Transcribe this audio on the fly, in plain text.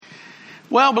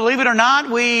Well, believe it or not,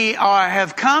 we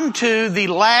have come to the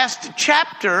last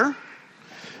chapter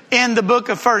in the book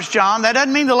of 1 John. That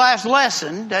doesn't mean the last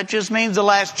lesson. That just means the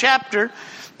last chapter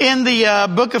in the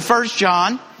book of 1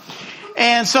 John.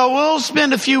 And so we'll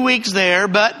spend a few weeks there,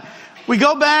 but we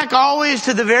go back always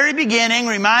to the very beginning,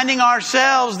 reminding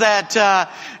ourselves that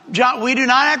we do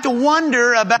not have to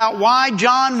wonder about why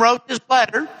John wrote this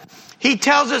letter. He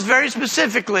tells us very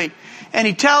specifically. And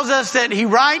he tells us that he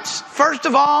writes, first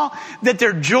of all, that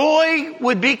their joy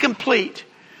would be complete.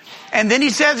 And then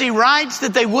he says he writes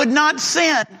that they would not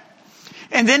sin.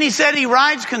 And then he said he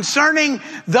writes concerning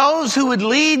those who would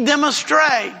lead them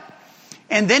astray.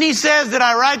 And then he says that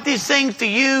I write these things to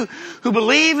you who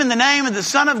believe in the name of the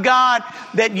Son of God,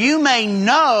 that you may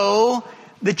know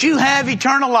that you have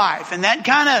eternal life. And that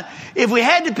kind of, if we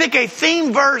had to pick a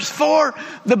theme verse for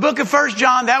the book of 1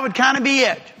 John, that would kind of be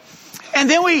it. And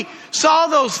then we saw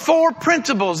those four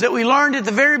principles that we learned at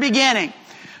the very beginning.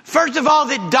 First of all,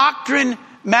 that doctrine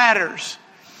matters.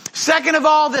 Second of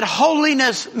all, that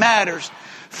holiness matters.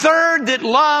 Third, that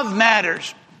love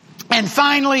matters. And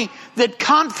finally, that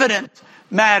confidence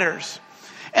matters.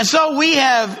 And so we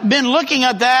have been looking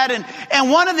at that.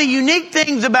 And one of the unique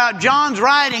things about John's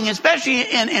writing, especially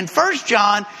in 1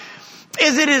 John,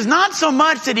 is it is not so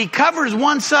much that he covers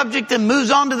one subject and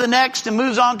moves on to the next and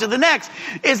moves on to the next.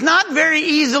 It's not very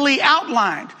easily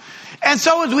outlined. And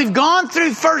so as we've gone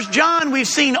through 1 John, we've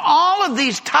seen all of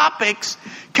these topics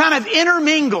kind of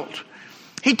intermingled.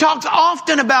 He talks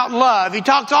often about love. He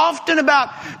talks often about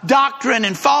doctrine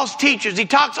and false teachers. He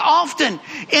talks often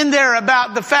in there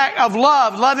about the fact of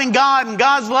love, loving God and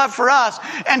God's love for us.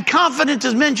 And confidence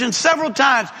is mentioned several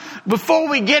times before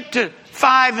we get to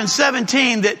 5 and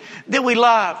 17 that we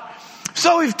love.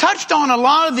 So we've touched on a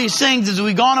lot of these things as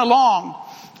we've gone along.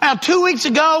 Now, 2 weeks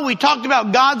ago, we talked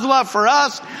about God's love for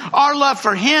us, our love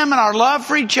for Him, and our love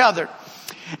for each other.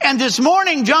 And this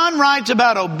morning, John writes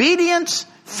about obedience,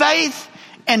 faith,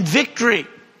 and victory.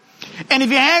 And if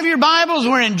you have your Bibles,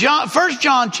 we're in 1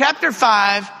 John chapter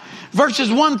 5,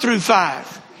 verses 1 through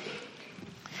 5.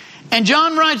 And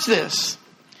John writes this: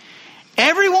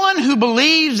 everyone who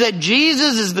believes that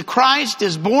Jesus is the Christ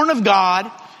is born of God,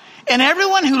 and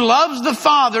everyone who loves the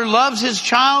Father loves his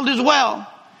child as well.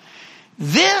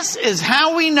 This is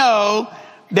how we know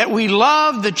that we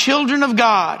love the children of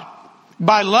God,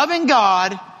 by loving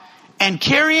God and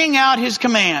carrying out His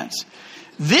commands.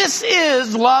 This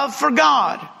is love for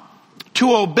God,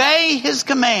 to obey His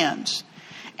commands.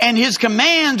 And His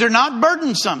commands are not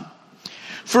burdensome.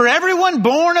 For everyone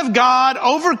born of God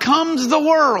overcomes the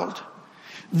world.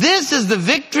 This is the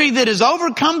victory that has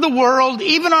overcome the world,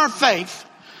 even our faith.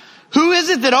 Who is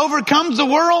it that overcomes the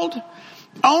world?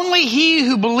 Only he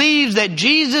who believes that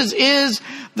Jesus is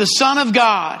the Son of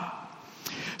God.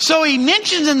 So he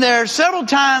mentions in there several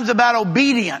times about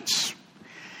obedience.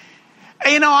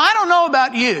 You know, I don't know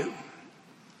about you,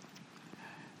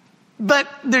 but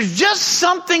there's just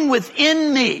something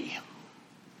within me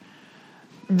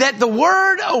that the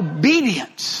word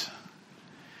obedience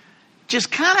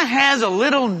just kind of has a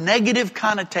little negative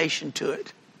connotation to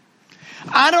it.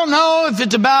 I don't know if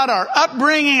it's about our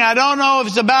upbringing. I don't know if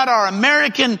it's about our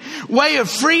American way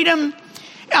of freedom.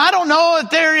 I don't know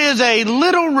if there is a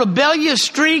little rebellious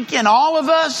streak in all of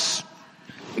us.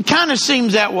 It kind of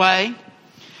seems that way.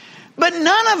 But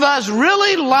none of us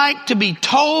really like to be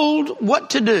told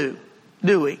what to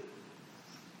do we?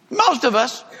 Most of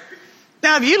us.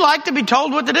 Now, if you like to be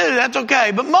told what to do, that's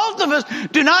okay. But most of us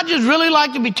do not just really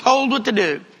like to be told what to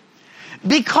do.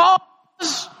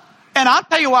 Because, and I'll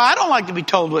tell you why I don't like to be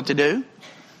told what to do.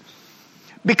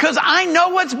 Because I know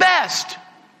what's best.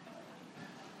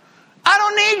 I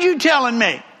don't need you telling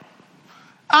me.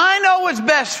 I know what's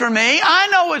best for me. I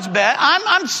know what's best.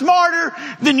 I'm smarter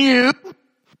than you.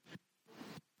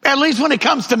 At least when it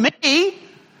comes to me.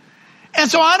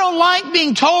 And so I don't like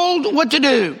being told what to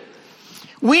do.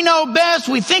 We know best.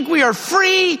 We think we are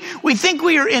free. We think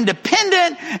we are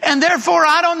independent. And therefore,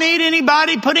 I don't need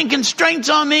anybody putting constraints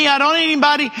on me. I don't need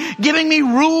anybody giving me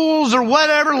rules or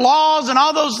whatever, laws and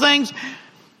all those things.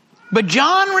 But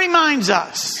John reminds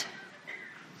us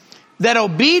that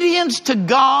obedience to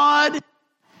God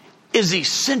is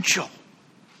essential.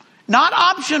 Not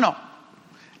optional.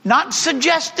 Not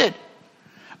suggested.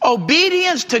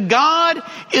 Obedience to God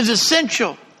is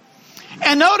essential.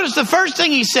 And notice the first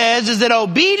thing he says is that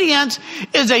obedience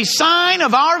is a sign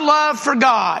of our love for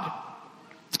God.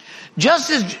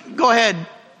 Just as, go ahead,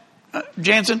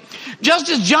 Jansen. Just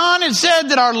as John had said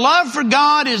that our love for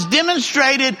God is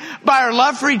demonstrated by our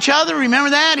love for each other.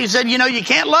 Remember that? He said, you know, you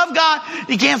can't love God.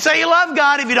 You can't say you love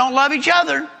God if you don't love each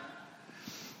other.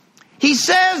 He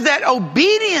says that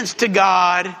obedience to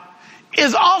God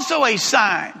is also a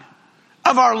sign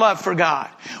of our love for God.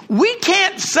 We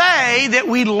can't say that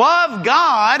we love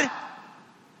God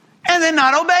and then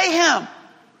not obey Him.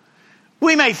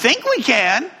 We may think we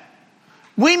can.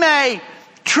 We may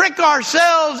trick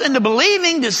ourselves into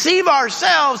believing, deceive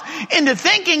ourselves into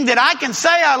thinking that I can say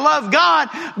I love God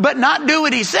but not do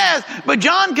what He says. But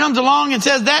John comes along and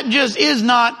says that just is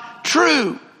not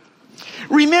true.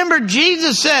 Remember,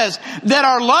 Jesus says that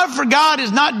our love for God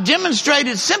is not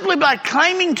demonstrated simply by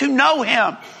claiming to know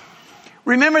Him.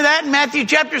 Remember that in Matthew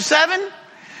chapter 7?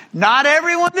 Not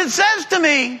everyone that says to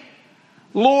me,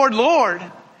 Lord, Lord,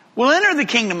 will enter the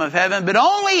kingdom of heaven, but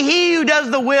only he who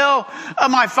does the will of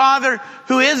my Father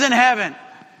who is in heaven.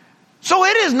 So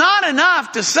it is not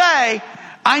enough to say,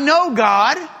 I know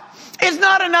God. It's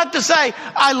not enough to say,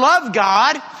 I love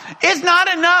God. It's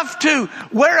not enough to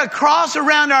wear a cross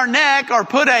around our neck or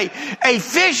put a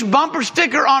fish bumper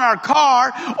sticker on our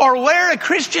car or wear a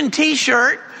Christian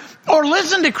t-shirt or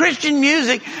listen to Christian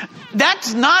music.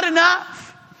 That's not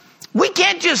enough. We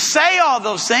can't just say all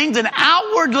those things and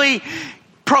outwardly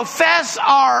profess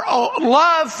our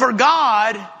love for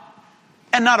God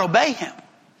and not obey Him.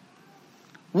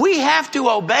 We have to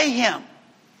obey Him.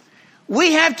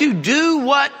 We have to do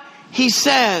what He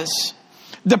says.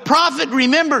 The prophet,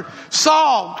 remember,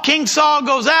 Saul, King Saul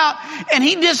goes out and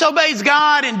he disobeys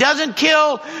God and doesn't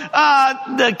kill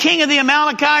the king of the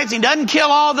Amalekites. He doesn't kill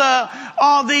all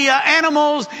the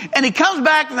animals. And he comes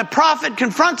back and the prophet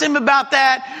confronts him about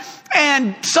that.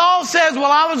 And Saul says,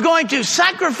 well, I was going to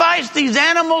sacrifice these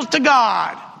animals to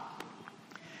God.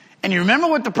 And you remember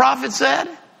what the prophet said?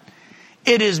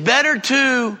 It is better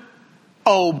to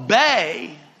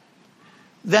obey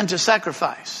than to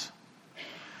sacrifice.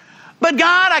 But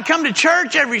God, I come to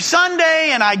church every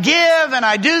Sunday and I give and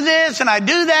I do this and I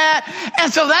do that.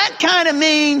 And so that kind of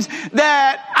means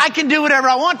that I can do whatever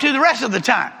I want to the rest of the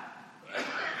time.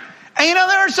 And you know,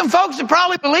 there are some folks that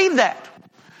probably believe that.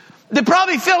 They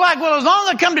probably feel like, well, as long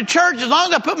as I come to church, as long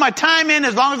as I put my time in,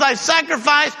 as long as I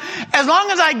sacrifice, as long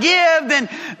as I give,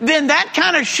 then that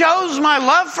kind of shows my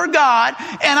love for God.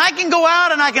 And I can go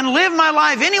out and I can live my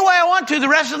life any way I want to the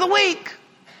rest of the week.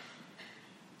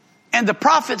 And the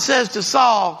prophet says to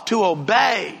Saul, to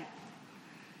obey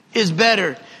is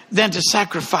better than to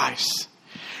sacrifice.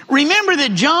 Remember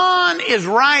that John is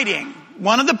writing,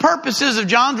 one of the purposes of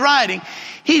John's writing,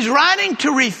 he's writing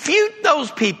to refute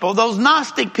those people, those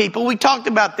Gnostic people, we talked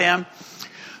about them,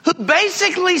 who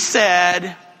basically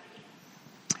said,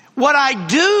 what I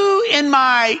do in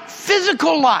my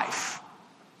physical life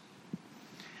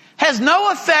has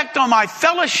no effect on my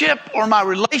fellowship or my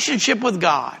relationship with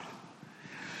God.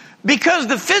 Because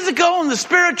the physical and the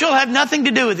spiritual have nothing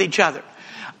to do with each other.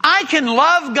 I can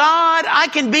love God. I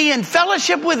can be in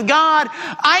fellowship with God.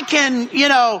 I can,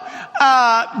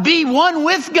 be one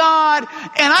with God.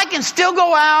 And I can still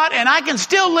go out and I can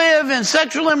still live in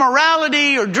sexual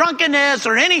immorality or drunkenness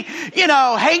or any,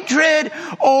 hatred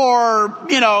or,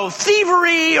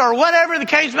 thievery or whatever the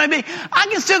case may be. I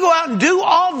can still go out and do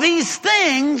all these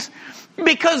things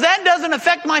because that doesn't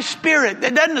affect my spirit.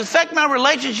 That doesn't affect my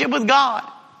relationship with God.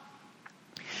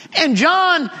 And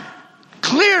John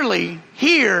clearly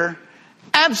here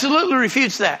absolutely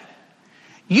refutes that.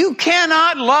 You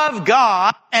cannot love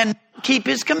God and keep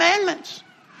His commandments.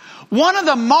 One of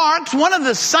the marks, one of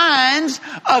the signs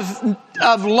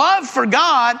of love for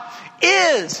God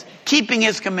is keeping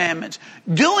His commandments,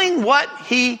 doing what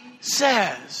He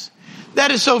says.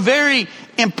 That is so very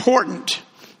important.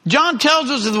 John tells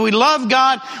us that if we love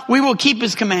God, we will keep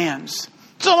His commands.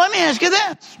 So let me ask you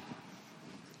this.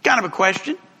 Kind of a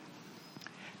question.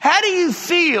 How do you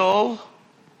feel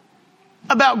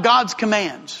about God's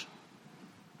commands?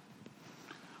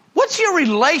 What's your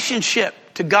relationship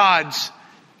to God's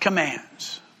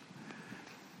commands?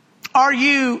 Are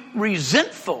you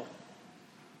resentful?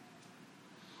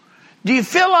 Do you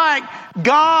feel like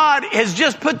God has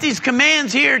just put these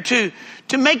commands here to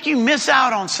make you miss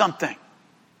out on something?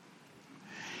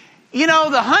 The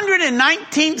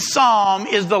 119th Psalm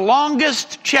is the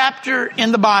longest chapter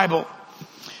in the Bible.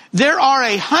 There are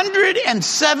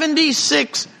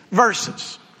 176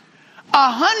 verses.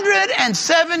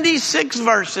 176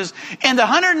 verses in the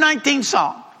 119th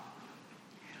Psalm.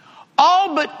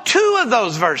 All but 2 of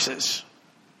those verses.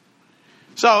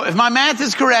 So if my math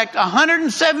is correct,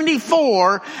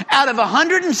 174 out of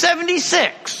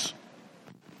 176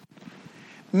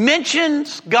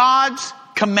 mentions God's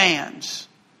commands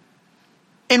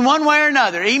in one way or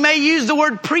another. He may use the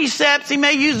word precepts. He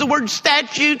may use the word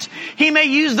statutes. He may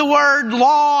use the word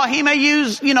law. He may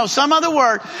use, some other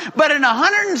word. But in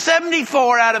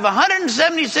 174 out of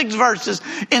 176 verses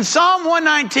in Psalm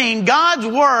 119, God's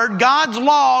word, God's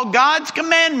law, God's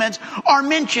commandments are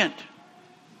mentioned.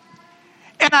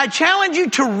 And I challenge you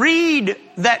to read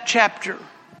that chapter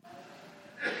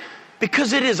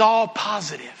because it is all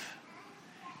positive.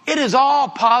 It is all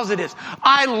positive.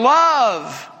 I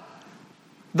love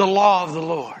the law of the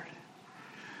Lord.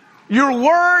 Your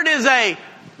word is a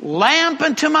lamp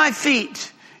unto my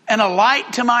feet and a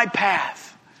light to my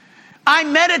path. I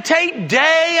meditate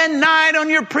day and night on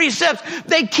your precepts.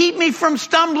 They keep me from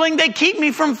stumbling. They keep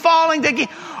me from falling.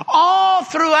 All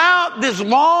throughout this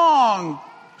long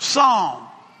psalm,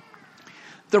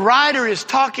 the writer is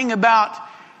talking about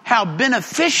how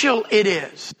beneficial it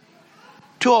is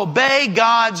to obey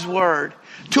God's word,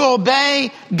 to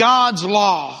obey God's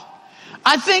law.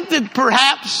 I think that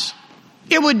perhaps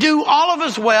it would do all of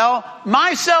us well,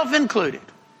 myself included,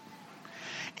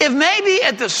 if maybe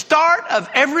at the start of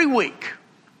every week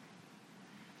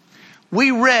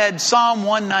we read Psalm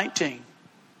 119.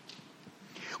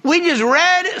 We just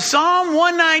read Psalm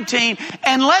 119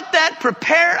 and let that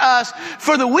prepare us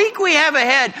for the week we have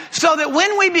ahead so that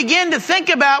when we begin to think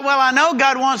about, well, I know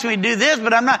God wants me to do this,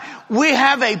 but I'm not, we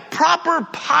have a proper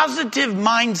positive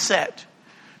mindset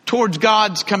towards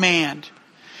God's command.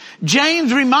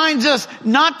 James reminds us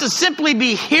not to simply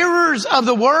be hearers of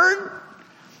the word,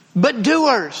 but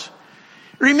doers.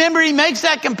 Remember, he makes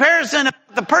that comparison of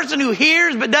the person who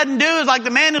hears but doesn't do is like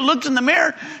the man who looks in the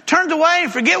mirror, turns away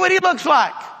and forget what he looks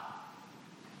like.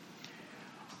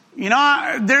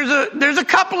 There's a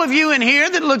couple of you in here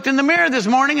that looked in the mirror this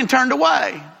morning and turned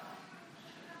away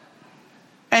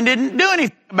and didn't do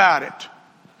anything about it.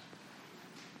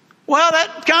 Well,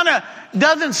 that kind of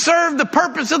doesn't serve the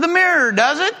purpose of the mirror,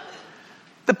 does it?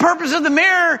 The purpose of the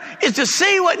mirror is to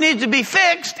see what needs to be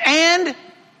fixed and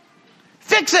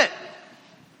fix it.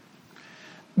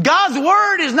 God's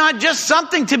word is not just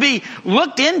something to be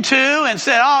looked into and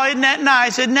said, oh, isn't that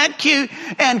nice? Isn't that cute?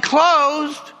 And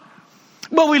closed.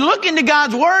 But we look into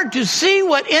God's word to see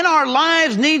what in our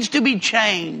lives needs to be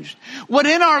changed. What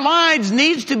in our lives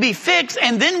needs to be fixed.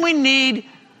 And then we need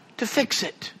to fix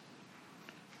it.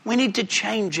 We need to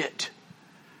change it.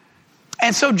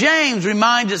 And so James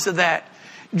reminds us of that.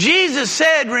 Jesus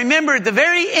said, remember at the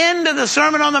very end of the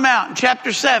Sermon on the Mount,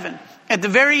 chapter 7, at the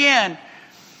very end,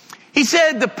 he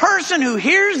said, the person who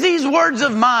hears these words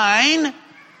of mine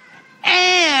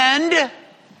and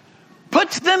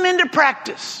puts them into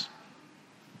practice.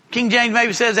 King James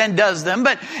maybe says and does them,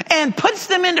 and puts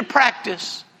them into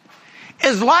practice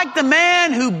is like the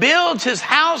man who builds his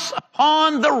house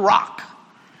upon the rock.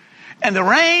 And the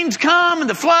rains come and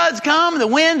the floods come and the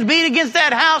winds beat against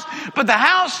that house, but the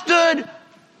house stood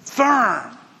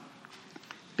firm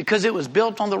because it was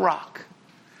built on the rock.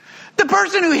 The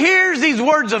person who hears these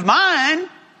words of mine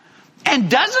and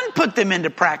doesn't put them into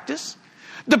practice,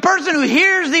 the person who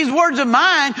hears these words of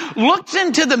mine, looks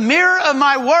into the mirror of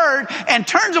my word and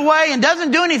turns away and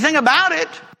doesn't do anything about it,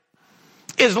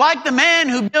 is like the man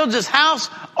who builds his house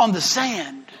on the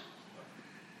sand.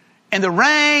 And the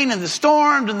rain and the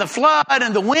storms and the flood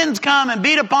and the winds come and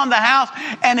beat upon the house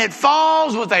and it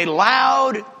falls with a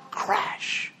loud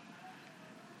crash.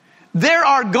 There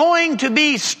are going to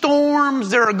be storms,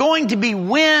 there are going to be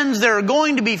winds, there are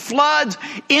going to be floods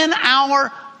in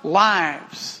our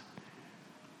lives.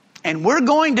 And we're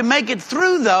going to make it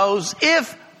through those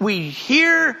if we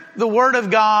hear the word of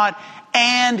God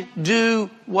and do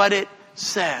what it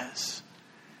says.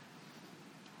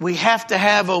 We have to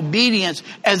have obedience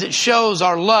as it shows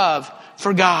our love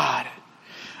for God.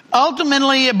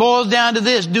 Ultimately, it boils down to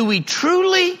this. Do we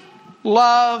truly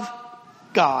love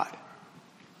God?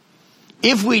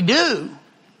 If we do,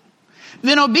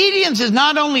 then obedience is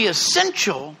not only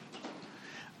essential,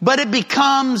 but it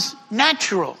becomes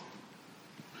natural.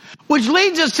 Which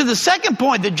leads us to the second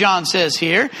point that John says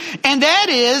here, and that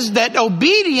is that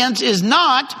obedience is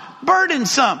not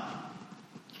burdensome.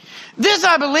 This,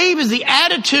 I believe, is the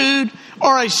attitude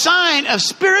or a sign of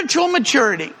spiritual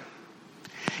maturity.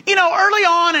 You know, early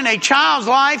on in a child's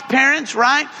life, parents,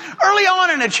 right? Early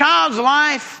on in a child's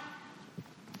life,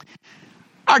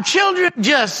 our children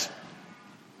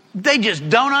they just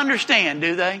don't understand,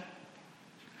 do they?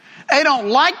 They don't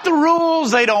like the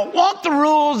rules. They don't want the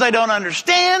rules. They don't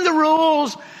understand the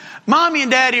rules. Mommy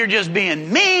and daddy are just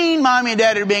being mean. Mommy and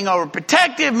daddy are being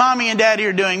overprotective. Mommy and daddy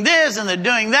are doing this and they're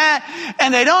doing that.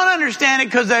 And they don't understand it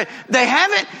because they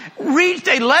haven't reached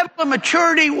a level of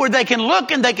maturity where they can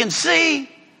look and they can see,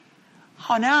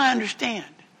 oh, now I understand.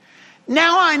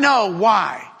 Now I know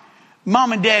why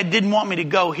Mom and Dad didn't want me to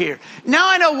go here. Now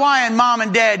I know why Mom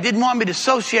and Dad didn't want me to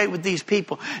associate with these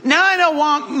people. Now I know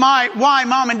why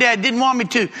Mom and Dad didn't want me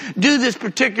to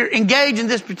engage in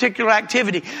this particular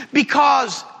activity.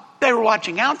 Because they were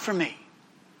watching out for me.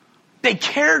 They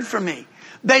cared for me.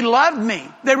 They loved me.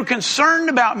 They were concerned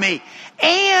about me.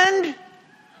 And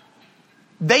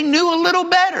they knew a little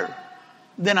better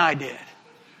than I did.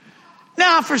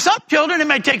 Now, for some children, it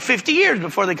may take 50 years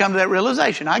before they come to that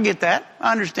realization. I get that.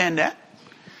 I understand that.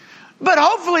 But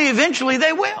hopefully, eventually,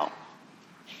 they will.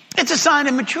 It's a sign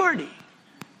of maturity.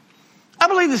 I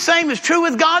believe the same is true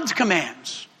with God's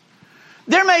commands.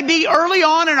 There may be early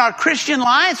on in our Christian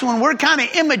lives when we're kind of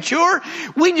immature,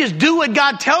 we just do what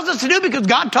God tells us to do because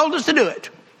God told us to do it.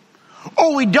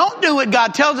 Or we don't do what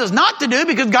God tells us not to do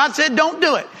because God said don't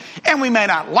do it. And we may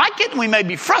not like it, and we may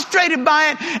be frustrated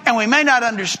by it, and we may not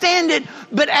understand it.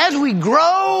 But as we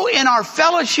grow in our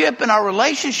fellowship and our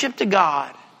relationship to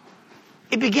God,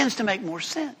 it begins to make more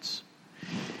sense.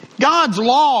 God's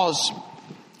laws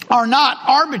are not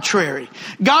arbitrary.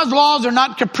 God's laws are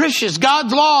not capricious.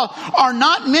 God's laws are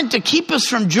not meant to keep us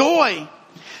from joy.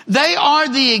 They are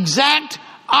the exact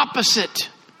opposite.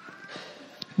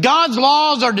 God's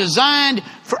laws are designed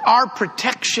for our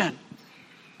protection.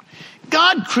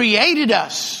 God created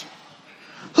us.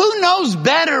 Who knows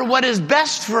better what is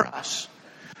best for us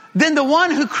than the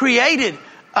one who created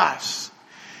us?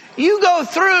 You go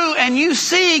through and you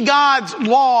see God's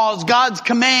laws, God's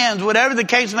commands, whatever the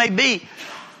case may be.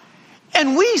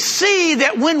 And we see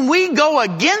that when we go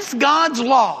against God's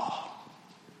law,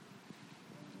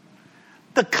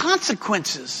 the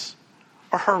consequences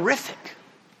are horrific.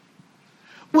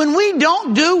 When we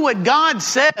don't do what God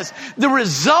says, the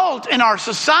result in our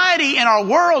society, in our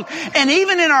world, and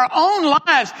even in our own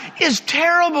lives is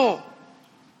terrible.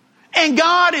 And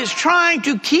God is trying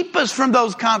to keep us from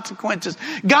those consequences.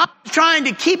 God is trying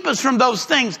to keep us from those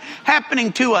things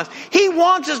happening to us. He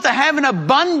wants us to have an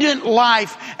abundant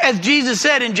life, as Jesus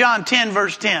said in John 10,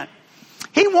 verse 10.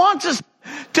 He wants us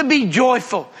to be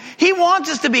joyful. He wants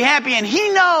us to be happy. And He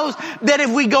knows that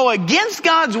if we go against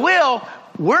God's will,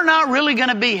 we're not really going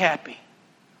to be happy.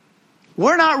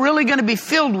 We're not really going to be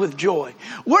filled with joy.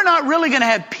 We're not really going to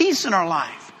have peace in our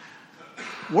life.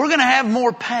 We're going to have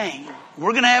more pain.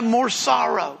 We're going to have more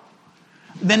sorrow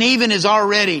than even is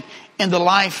already in the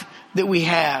life that we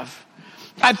have.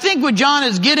 I think what John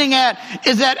is getting at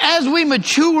is that as we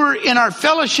mature in our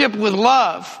fellowship with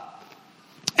love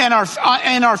and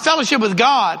our fellowship with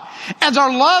God, as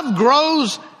our love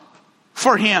grows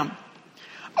for Him,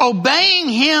 obeying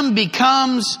Him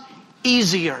becomes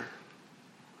easier.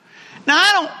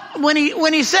 Now, when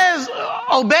he says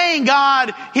obeying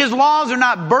God, His laws are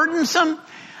not burdensome,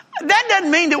 that doesn't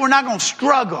mean that we're not going to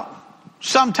struggle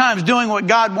sometimes doing what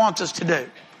God wants us to do.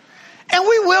 And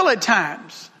we will at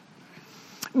times.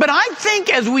 But I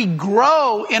think as we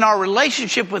grow in our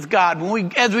relationship with God,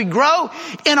 as we grow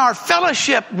in our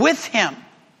fellowship with Him,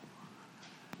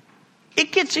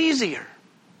 it gets easier.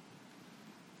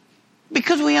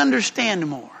 Because we understand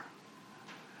more.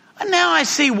 And now I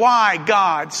see why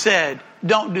God said,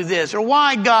 don't do this. Or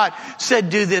why God said,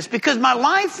 do this. Because my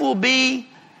life will be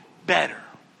better.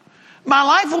 My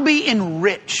life will be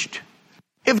enriched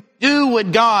if I do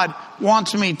what God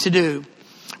wants me to do.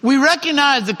 We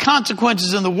recognize the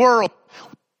consequences in the world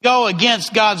when we go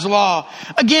against God's law.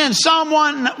 Again, Psalm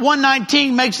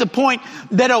 119 makes the point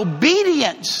that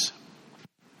obedience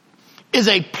is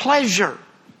a pleasure,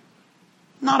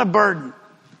 not a burden.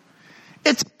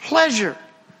 It's a pleasure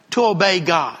to obey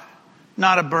God,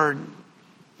 not a burden.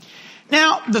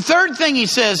 Now, the third thing he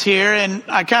says here, and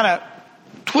I kind of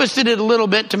twisted it a little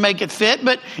bit to make it fit,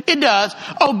 but it does.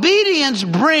 Obedience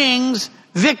brings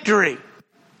victory.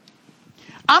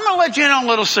 I'm going to let you in on a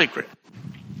little secret.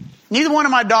 Neither one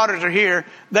of my daughters are here.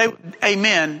 They,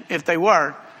 amen, if they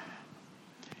were.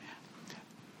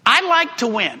 I like to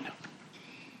win.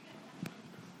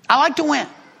 I like to win.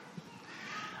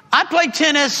 I play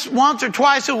tennis once or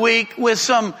twice a week with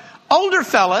some older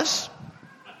fellas.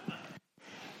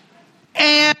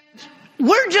 And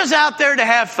we're just out there to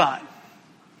have fun.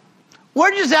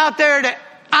 We're just out there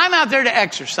I'm out there to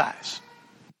exercise.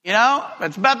 You know,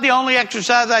 that's about the only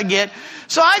exercise I get.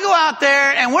 So I go out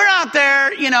there and we're out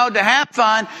there, to have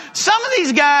fun. Some of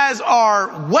these guys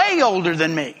are way older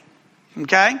than me.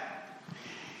 Okay?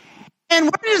 And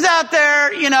we're just out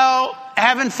there,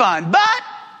 having fun. But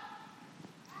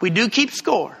we do keep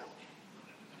score.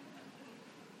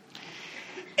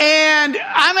 And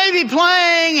I may be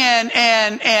playing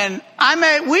and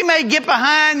we may get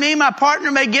behind, me and my partner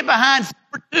may get behind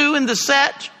 4-2 in the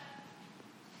set.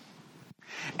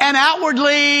 And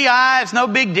outwardly, it's no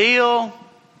big deal.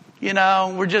 You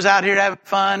know, we're just out here having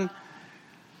fun.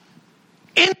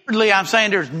 Inwardly, I'm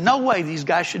saying there's no way these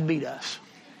guys should beat us.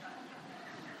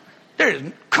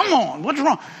 Come on, what's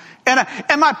wrong?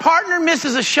 And my partner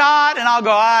misses a shot, and I'll go,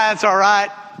 that's all right,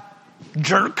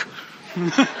 jerk.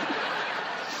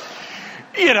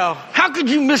 You know, how could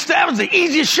you miss that? That was the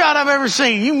easiest shot I've ever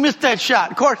seen. You missed that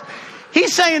shot. Of course,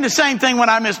 he's saying the same thing when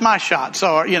I miss my shot.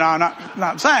 So, you know, I'm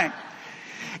not saying.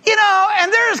 You know,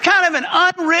 and there is kind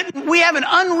of we have an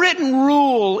unwritten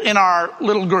rule in our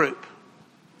little group.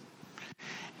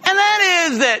 And that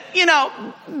is that, you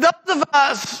know, those of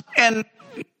us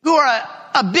who are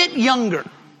a bit younger,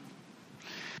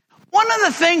 one of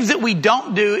the things that we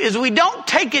don't do is we don't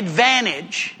take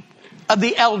advantage of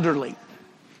the elderly.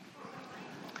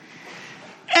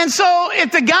 And so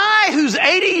if the guy who's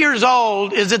 80 years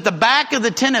old is at the back of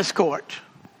the tennis court,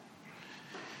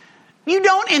 you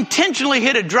don't intentionally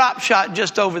hit a drop shot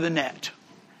just over the net,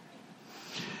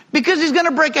 because he's going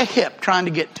to break a hip trying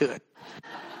to get to it.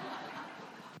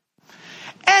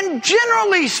 And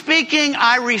generally speaking,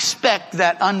 I respect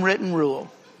that unwritten rule.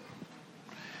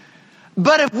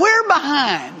 But if we're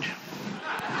behind,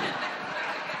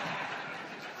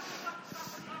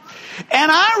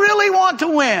 and I really want to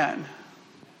win,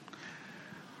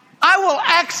 I will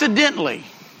accidentally,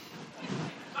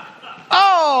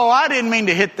 I didn't mean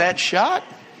to hit that shot.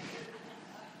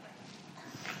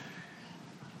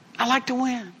 I like to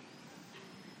win.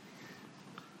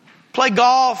 Play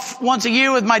golf once a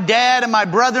year with my dad and my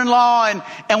brother-in-law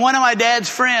and one of my dad's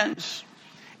friends.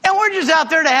 And we're just out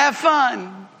there to have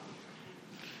fun.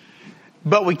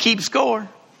 But we keep score.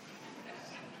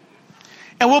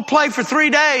 And we'll play for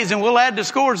 3 days, and we'll add the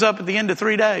scores up at the end of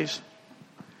 3 days.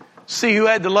 See who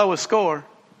had the lowest score.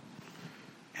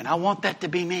 And I want that to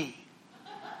be me.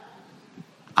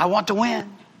 I want to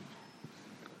win.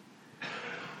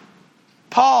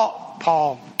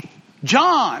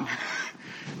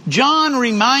 John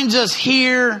reminds us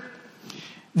here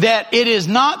that it is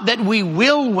not that we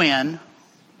will win,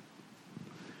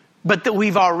 but that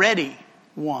we've already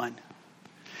won.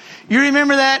 You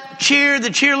remember that cheer the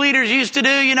cheerleaders used to do?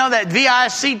 You know, that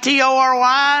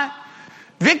VICTORY?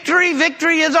 Victory,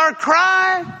 victory is our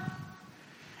cry.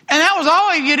 And that was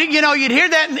always, you'd hear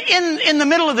that in the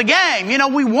middle of the game. You know,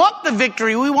 we want the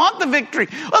victory. We want the victory.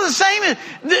 Well, the same is,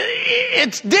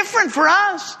 it's different for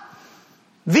us.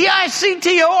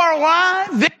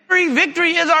 VICTORY, victory,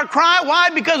 victory is our cry. Why?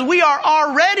 Because we are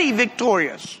already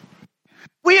victorious.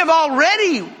 We have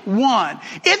already won.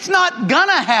 It's not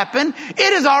gonna happen.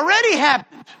 It has already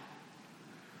happened.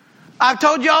 I've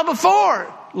told y'all before,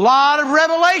 a lot of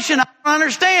revelation. I don't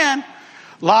understand.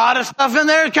 A lot of stuff in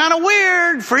there is kind of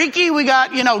weird, freaky. We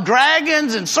got,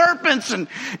 dragons and serpents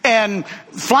and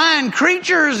flying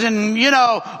creatures and,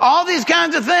 all these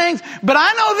kinds of things. But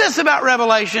I know this about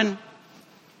Revelation.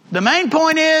 The main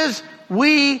point is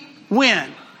we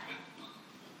win.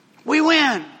 We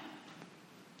win.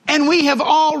 And we have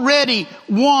already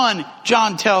won,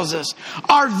 John tells us.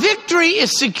 Our victory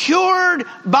is secured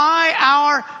by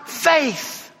our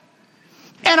faith.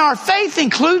 And our faith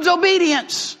includes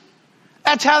obedience.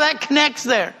 That's how that connects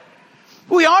there.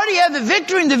 We already have the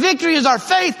victory, and the victory is our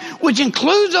faith, which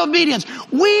includes obedience.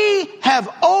 We have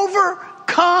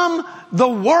overcome the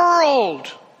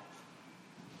world.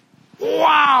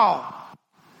 Wow.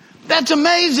 That's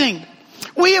amazing.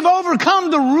 We have overcome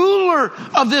the ruler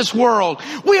of this world.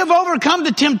 We have overcome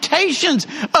the temptations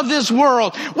of this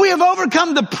world. We have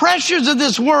overcome the pressures of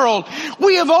this world.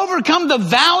 We have overcome the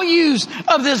values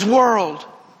of this world.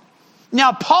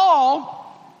 Now, Paul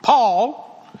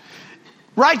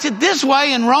writes it this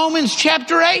way in Romans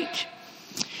chapter 8.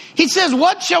 He says,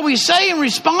 what shall we say in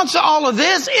response to all of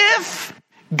this? If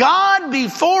God be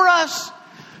for us,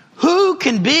 who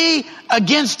can be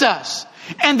against us?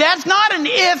 And that's not an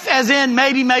if as in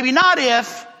maybe, maybe not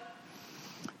if.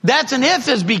 That's an if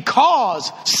as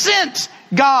because, since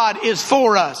God is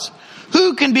for us,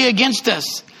 who can be against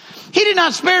us? He did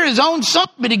not spare his own son,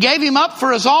 but he gave him up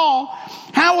for us all.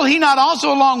 How will he not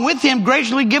also along with him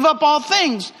graciously give up all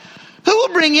things? Who will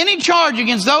bring any charge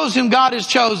against those whom God has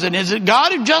chosen? Is it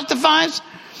God who justifies?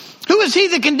 Who is he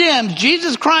that condemns?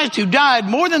 Jesus Christ, who died,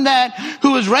 more than that,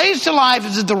 who was raised to life,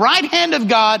 is at the right hand of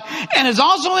God and is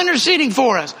also interceding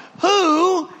for us.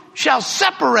 Who shall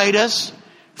separate us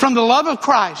from the love of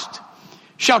Christ?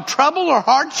 Shall trouble or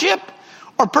hardship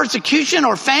or persecution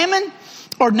or famine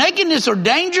or nakedness or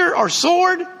danger or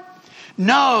sword?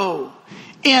 No.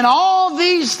 In all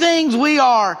these things we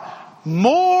are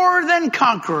more than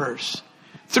conquerors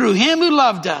through him who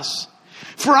loved us.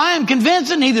 For I am convinced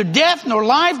that neither death, nor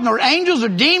life, nor angels or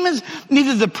demons,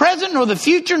 neither the present nor the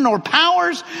future, nor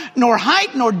powers, nor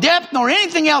height, nor depth, nor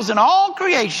anything else in all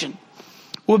creation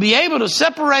will be able to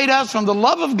separate us from the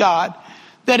love of God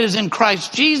that is in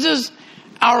Christ Jesus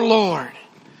our Lord.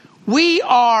 We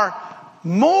are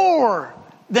more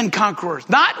than conquerors.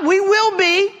 Not we will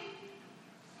be.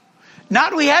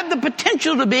 Not we have the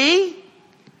potential to be.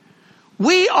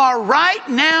 We are right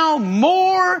now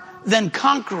more than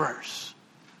conquerors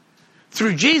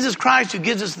through Jesus Christ, who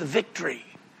gives us the victory.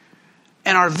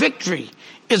 And our victory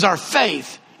is our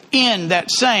faith in that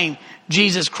same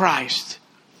Jesus Christ.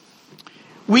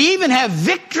 We even have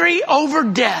victory over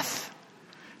death.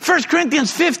 1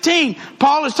 Corinthians 15,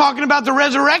 Paul is talking about the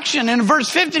resurrection. In verse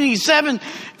 57,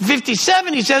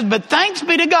 he says, but thanks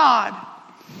be to God,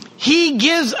 He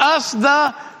gives us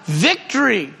the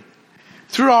victory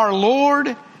through our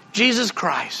Lord Jesus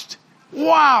Christ.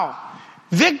 Wow.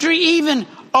 Victory even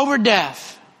over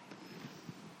death.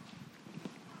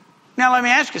 Now let me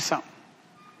ask you something.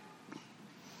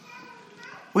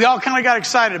 We all kind of got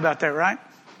excited about that, right?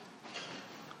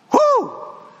 Whoo!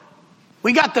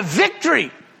 We got the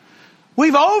victory.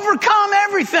 We've overcome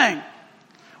everything.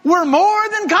 We're more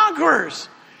than conquerors.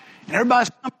 And everybody's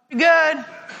feeling pretty good.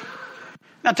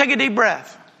 Now take a deep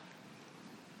breath.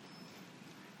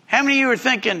 How many of you are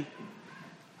thinking,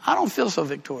 I don't feel so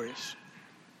victorious?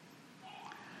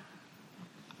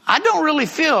 I don't really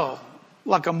feel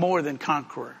like a more than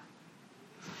conqueror.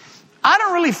 I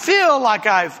don't really feel like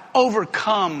I've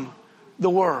overcome the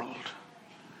world.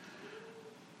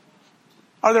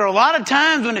 Are there a lot of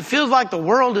times when it feels like the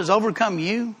world has overcome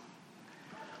you?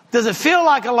 Does it feel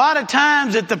like a lot of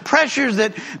times that the pressures,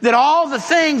 that all the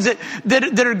things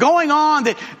that are going on,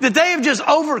 that they have just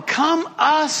overcome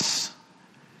us?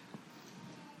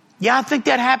 Yeah, I think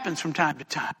that happens from time to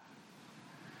time.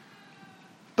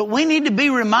 But we need to be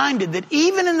reminded that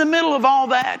even in the middle of all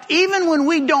that, even when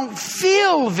we don't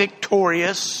feel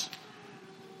victorious,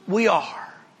 we are.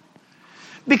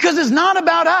 Because it's not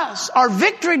about us. Our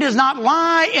victory does not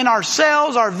lie in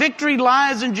ourselves. Our victory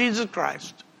lies in Jesus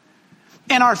Christ.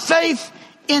 And our faith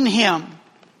in Him.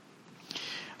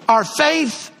 Our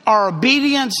faith, our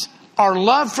obedience, our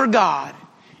love for God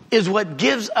is what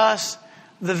gives us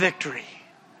the victory.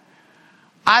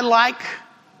 I like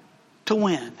to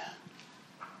win.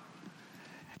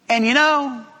 And you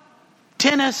know,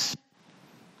 tennis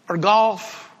or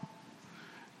golf,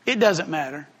 it doesn't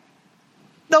matter.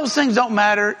 Those things don't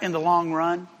matter in the long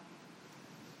run.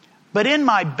 But in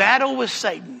my battle with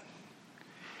Satan,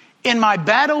 in my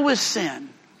battle with sin, in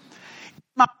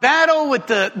my battle with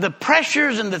the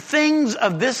pressures and the things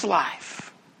of this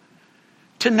life,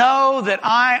 to know that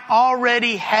I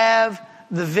already have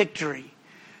the victory,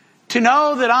 to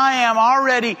know that I am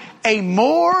already a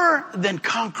more than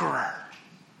conqueror,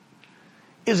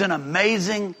 is an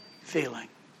amazing feeling.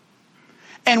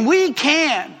 And we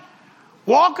can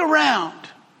walk around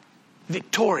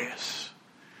victorious.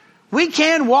 We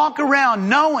can walk around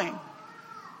knowing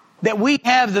that we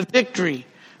have the victory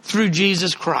through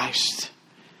Jesus Christ.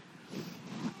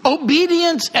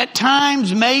 Obedience at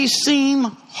times may seem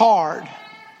hard.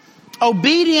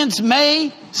 Obedience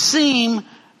may seem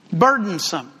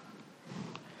burdensome.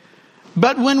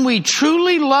 But when we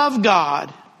truly love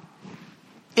God,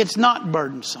 it's not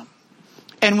burdensome.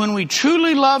 And when we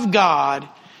truly love God,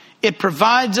 it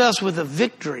provides us with a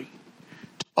victory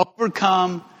to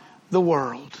overcome the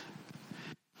world.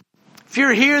 If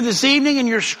you're here this evening and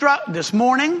this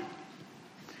morning,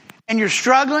 and you're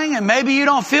struggling, and maybe you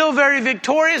don't feel very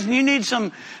victorious, and you need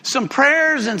some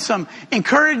prayers and some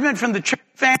encouragement from the church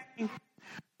family,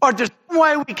 or if there's some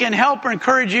way we can help or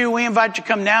encourage you, we invite you to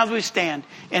come now as we stand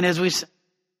and as we sing.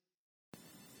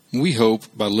 We hope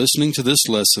by listening to this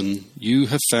lesson, you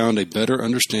have found a better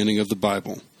understanding of the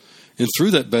Bible, and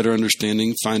through that better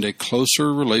understanding, find a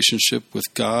closer relationship with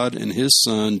God and His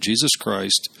Son, Jesus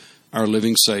Christ, our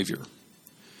living Savior.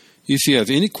 If you have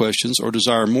any questions or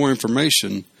desire more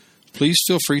information, please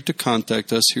feel free to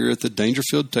contact us here at the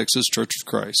Dangerfield, Texas Church of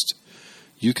Christ.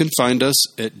 You can find us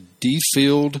at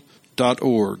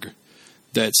dfield.org.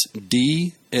 That's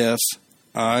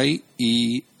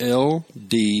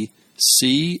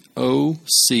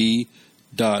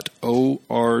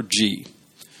DFIELDCOC.org.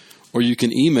 Or you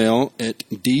can email at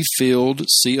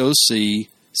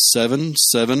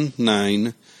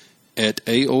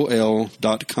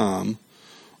dfieldcoc779@aol.com,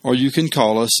 or you can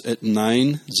call us at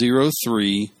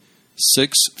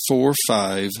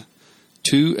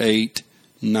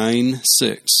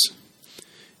 903-645-2896.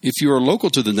 If you are local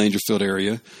to the Dangerfield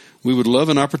area, we would love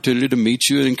an opportunity to meet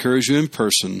you and encourage you in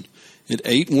person at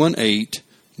 818-1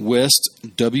 West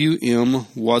W.M.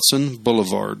 Watson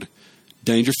Boulevard,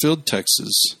 Dangerfield,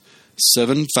 Texas,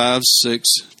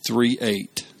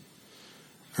 75638.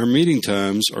 Our meeting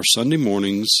times are Sunday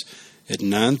mornings at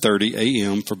 9:30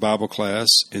 a.m. for Bible class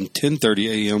and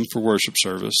 10:30 a.m. for worship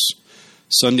service,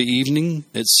 Sunday evening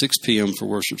at 6 p.m. for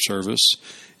worship service,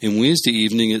 and Wednesday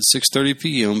evening at 6:30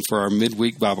 p.m. for our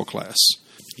midweek Bible class.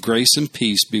 Grace and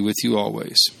peace be with you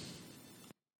always.